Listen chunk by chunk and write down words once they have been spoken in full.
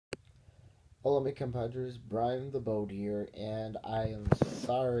Hello, my compadres. Brian the Boat here, and I am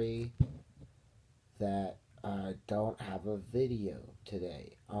sorry that I don't have a video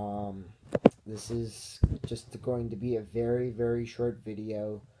today. This is just going to be a very short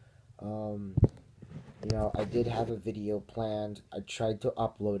video. Um, I did have a video planned. I tried to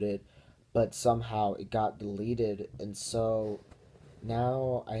upload it, but somehow it got deleted, and so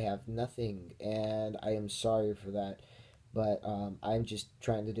now I have nothing, and I am sorry for that. But I'm just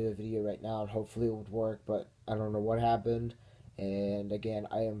trying to do a video right now, and hopefully it would work. But I don't know what happened. And again,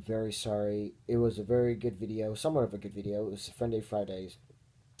 I am very sorry. It was a very good video, somewhat of a good video. It was Friday Fridays,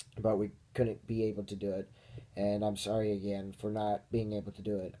 but we couldn't be able to do it. And I'm sorry again for not being able to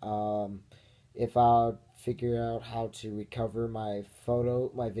do it. If I figure out how to recover my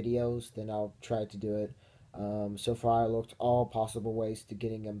videos, then I'll try to do it. So far, I looked all possible ways to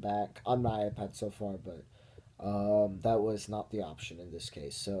getting them back on my iPad so far, but that was not the option in this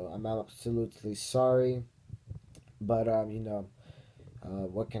case. So I'm absolutely sorry, but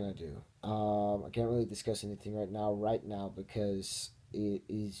what can I do? I can't really discuss anything right now because it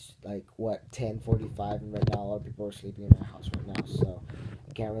is like what 10:45, and right now a lot of people are sleeping in my house right now, so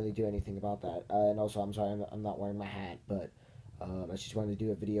I can't really do anything about that. And also, I'm sorry I'm not wearing my hat, but I just wanted to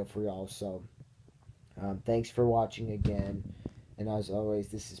do a video for y'all. So thanks for watching again, and as always,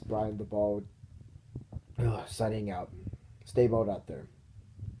 this is Brian the Bold signing out. Stay bold out there.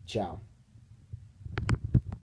 Ciao.